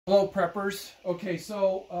Hello preppers. Okay,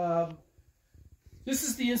 so this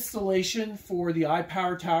is the installation for the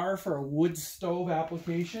IPOWERTOWER for a wood stove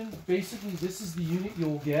application. Basically, this is the unit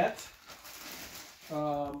you'll get.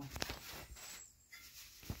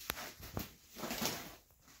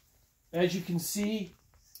 As you can see,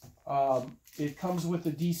 it comes with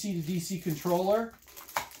a DC to DC controller.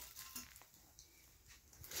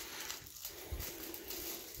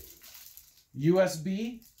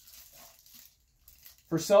 USB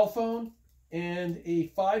for cell phone, and a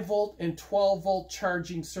 5 volt and 12 volt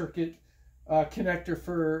charging circuit connector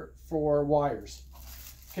for wires.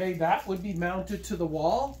 Okay, that would be mounted to the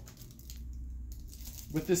wall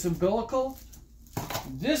with this umbilical.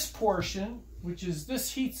 This portion, which is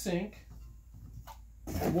this heat sink,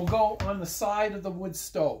 will go on the side of the wood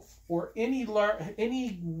stove or any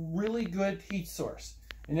really good heat source.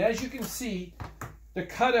 And as you can see, the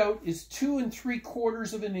cutout is 2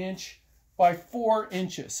 3/4 of an inch by 4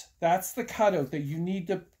 inches. That's the cutout that you need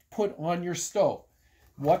to put on your stove.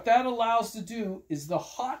 What that allows to do is the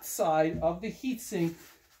hot side of the heatsink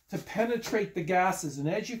to penetrate the gases. And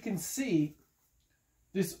as you can see,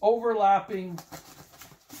 this overlapping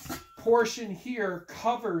portion here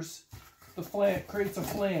covers the flange, creates a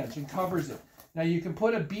flange and covers it. Now you can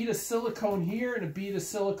put a bead of silicone here and a bead of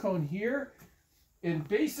silicone here. And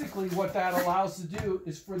basically what that allows to do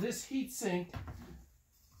is for this heatsink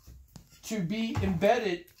to be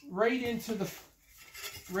embedded right into the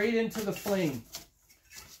flame.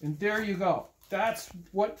 And there you go. That's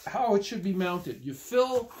how it should be mounted. You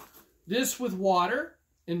fill this with water,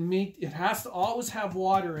 and it has to always have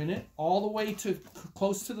water in it all the way to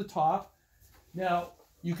close to the top. Now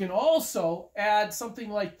you can also add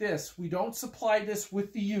something like this. We don't supply this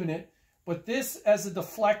with the unit, but this as a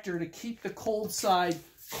deflector to keep the cold side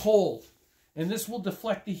cold. And this will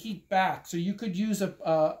deflect the heat back. So you could use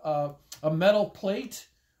a metal plate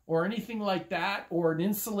or anything like that, or an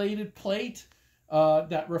insulated plate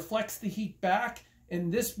that reflects the heat back.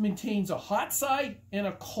 And this maintains a hot side and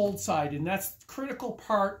a cold side. And that's the critical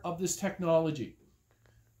part of this technology.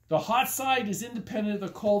 The hot side is independent of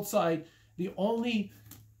the cold side. The only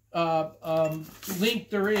link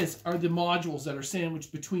there is are the modules that are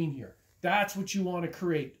sandwiched between here. That's what you want to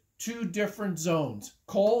create. 2 different zones,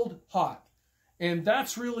 cold, hot. And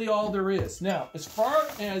that's really all there is. Now, as far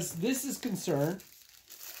as this is concerned,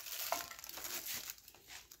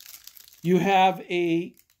 you have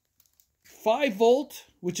a 5 volt,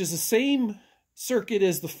 which is the same circuit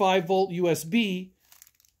as the 5 volt USB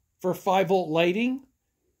for 5 volt lighting,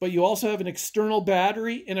 but you also have an external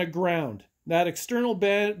battery and a ground. That external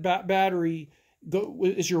battery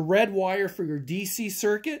is your red wire for your DC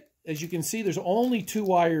circuit. As you can see, there's only 2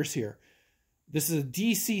 wires here. This is a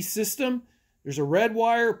DC system. There's a red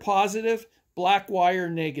wire, positive, black wire,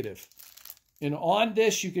 negative. And on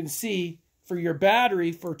this, you can see for your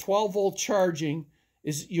battery, for 12 volt charging,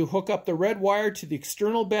 is you hook up the red wire to the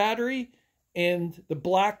external battery and the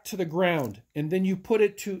black to the ground. And then you put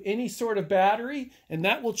it to any sort of battery, and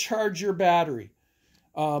that will charge your battery.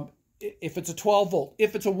 If it's a 12 volt.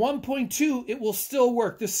 If it's a 1.2, it will still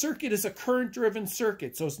work. This circuit is a current-driven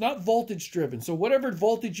circuit, so it's not voltage-driven. So whatever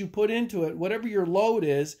voltage you put into it, whatever your load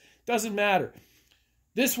is, doesn't matter.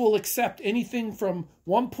 This will accept anything from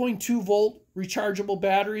 1.2 volt rechargeable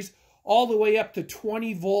batteries all the way up to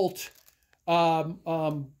 20 volt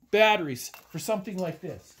batteries for something like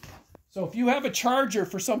this. So if you have a charger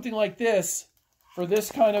for something like this, for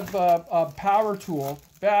this kind of power tool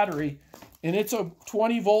battery, and it's a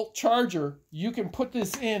 20 volt charger, you can put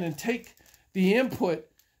this in and take the input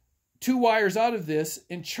 2 wires out of this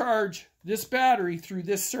and charge this battery through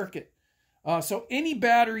this circuit. So any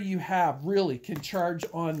battery you have really can charge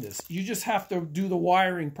on this. You just have to do the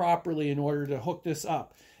wiring properly in order to hook this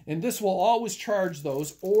up. And this will always charge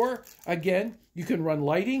those. Or again, you can run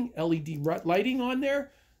lighting, LED lighting on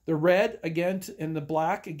there. The red again and the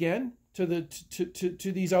black again to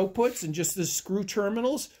these outputs, and just the screw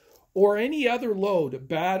terminals. Or any other load,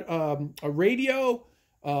 a radio,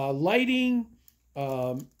 lighting,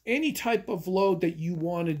 any type of load that you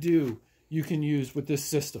want to do, you can use with this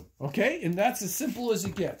system. Okay, and that's as simple as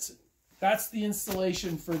it gets. That's the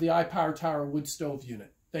installation for the IPOWERTOWER wood stove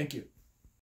unit. Thank you.